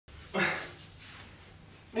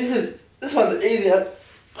This one's easier.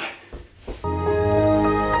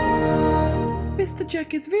 Mr.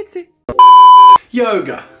 Jacket's Vitsy.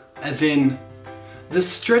 Yoga, as in the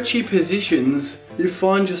stretchy positions you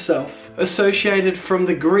find yourself, associated from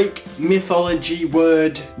the Greek mythology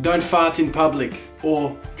word don't fart in public,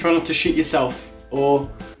 or try not to shit yourself, or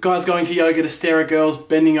guys going to yoga to stare at girls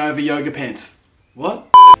bending over yoga pants. What?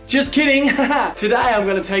 Just kidding! Today I'm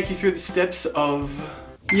going to take you through the steps of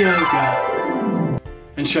yoga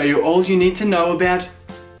and show you all you need to know about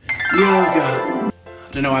yoga.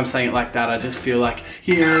 I don't know why I'm saying it like that, I just feel like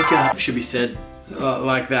yoga should be said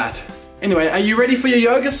like that. Anyway, are you ready for your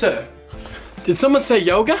yoga, sir? Did someone say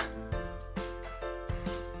yoga?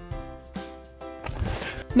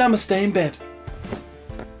 Namaste in bed.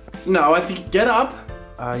 No, I think get up.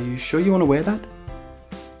 Are you sure you want to wear that?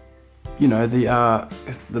 You know, do you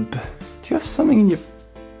have something in your...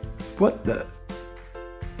 What the...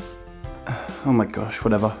 Oh my gosh,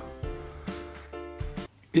 whatever.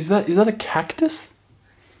 Is that a cactus?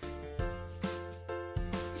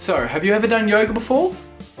 So, have you ever done yoga before?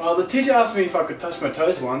 Well, the teacher asked me if I could touch my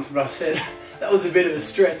toes once, but I said that was a bit of a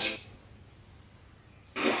stretch.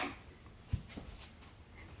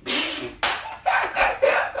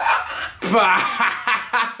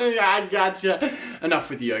 I gotcha. Enough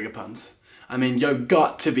with the yoga puns. I mean, you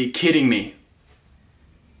got to be kidding me.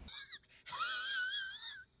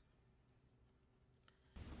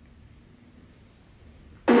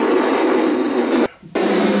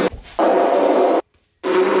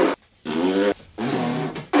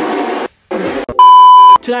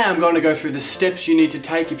 Today I'm going to go through the steps you need to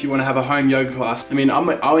take if you want to have a home yoga class. I mean, I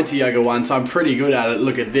went to yoga once, so I'm pretty good at it.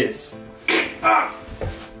 Look at this.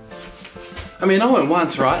 I mean, I went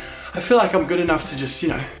once, right? I feel like I'm good enough to just, you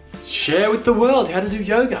know, share with the world how to do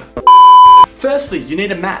yoga. Firstly, you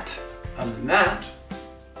need a mat. A mat?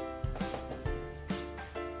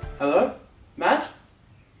 Hello? Matt?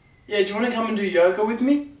 Yeah, do you want to come and do yoga with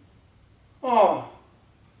me? Oh,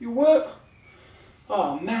 you work?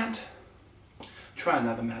 Oh, Matt. Try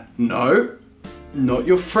another mat. No, not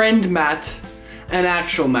your friend Matt, an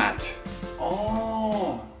actual Matt.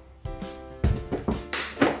 Oh.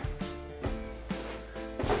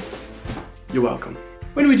 You're welcome.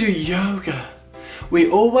 When we do yoga,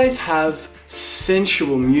 we always have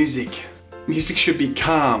sensual music. Music should be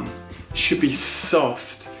calm, it should be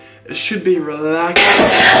soft, it should be relaxed.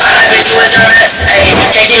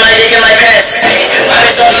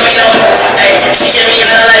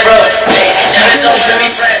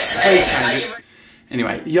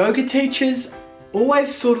 Anyway, yoga teachers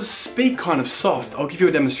always sort of speak kind of soft. I'll give you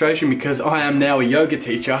a demonstration because I am now a yoga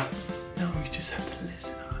teacher. No, you just have to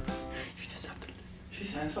listen, Arthur. You just have to listen.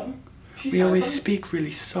 She's saying something? We always speak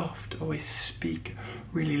really soft, always speak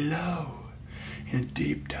really low, in a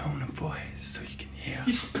deep tone of voice so you can hear.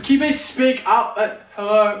 You may speak up,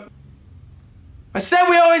 hello. I said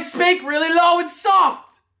we always speak really low and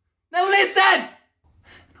soft. Now listen! And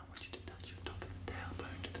I want you to touch your top of the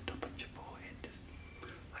tailbone to the top of your forehead, just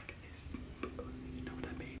like this. You know what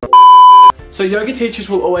I mean? So yoga teachers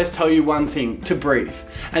will always tell you one thing, to breathe.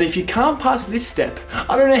 And if you can't pass this step,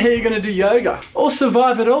 I don't know how you're gonna do yoga or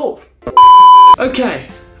survive at all. Okay,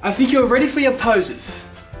 I think you're ready for your poses.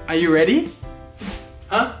 Are you ready?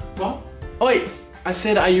 Huh? What? Oi, I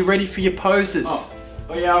said, are you ready for your poses?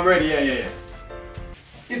 Oh yeah, I'm ready, yeah.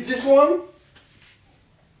 Is this one?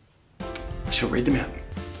 I shall read them out.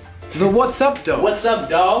 The what's up dog. What's up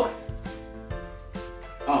dog?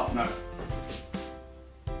 Oh, no.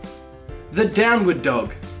 The downward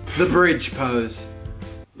dog. The bridge pose.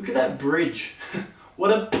 Look at that bridge.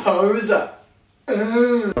 What a poser.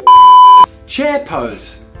 Chair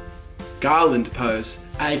pose. Garland pose.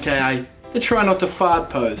 AKA the try not to fart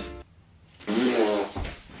pose.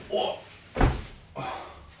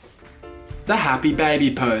 The happy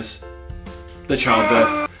baby pose. The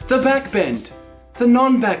childbirth. The back bend. The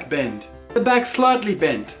non-back bend. The back slightly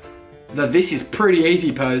bent. The this is pretty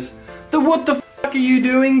easy pose. The what the fuck are you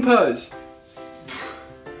doing pose.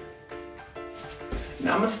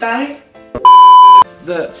 Namaste.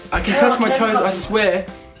 The I can touch my toes, I swear.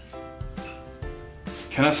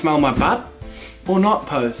 Can I smell my butt? Or not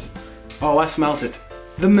pose? Oh, I smelt it.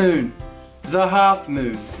 The moon. The half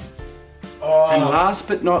moon. Oh. And last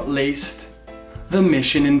but not least, the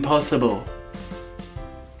Mission Impossible.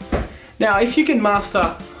 Now, if you can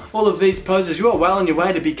master all of these poses, you are well on your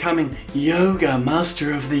way to becoming Yoga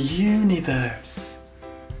Master of the Universe.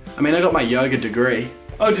 I mean, I got my yoga degree.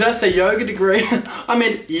 Oh, did I say yoga degree? I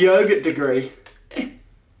meant yogurt degree.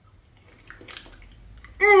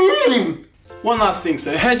 One last thing,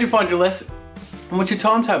 sir. How'd you find your lesson? And what's your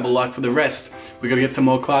timetable like for the rest? We gotta get some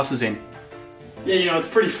more classes in. Yeah, you know, it's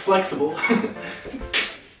pretty flexible.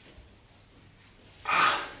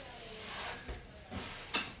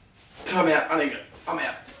 I'm out, I'm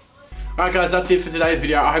out. Alright guys, that's it for today's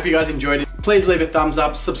video. I hope you guys enjoyed it. Please leave a thumbs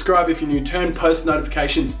up, subscribe if you're new, turn post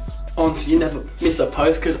notifications on so you never miss a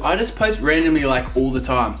post, because I just post randomly like all the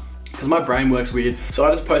time. Because my brain works weird. So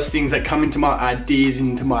I just post things that come into my ideas,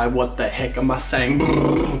 into my what the heck am I saying?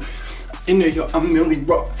 In New York, I'm really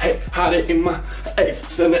raw, hey, had it in my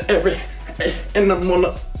ace and every, hey, and I'm on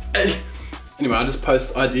a, hey. Anyway, I just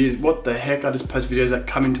post ideas, what the heck, I just post videos that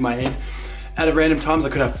come into my head. At random times, I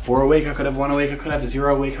could have 4 a week, I could have 1 a week, I could have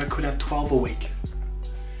 0 a week, I could have 12 a week.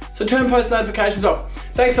 So turn post notifications off.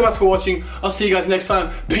 Thanks so much for watching. I'll see you guys next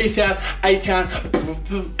time. Peace out, A-Town. I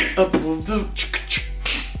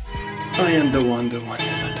am the one,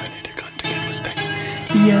 yes, I don't need a gun to get respect.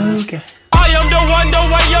 Yoga. I am the one,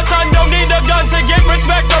 yes, I don't need a gun to get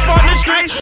respect up on the street.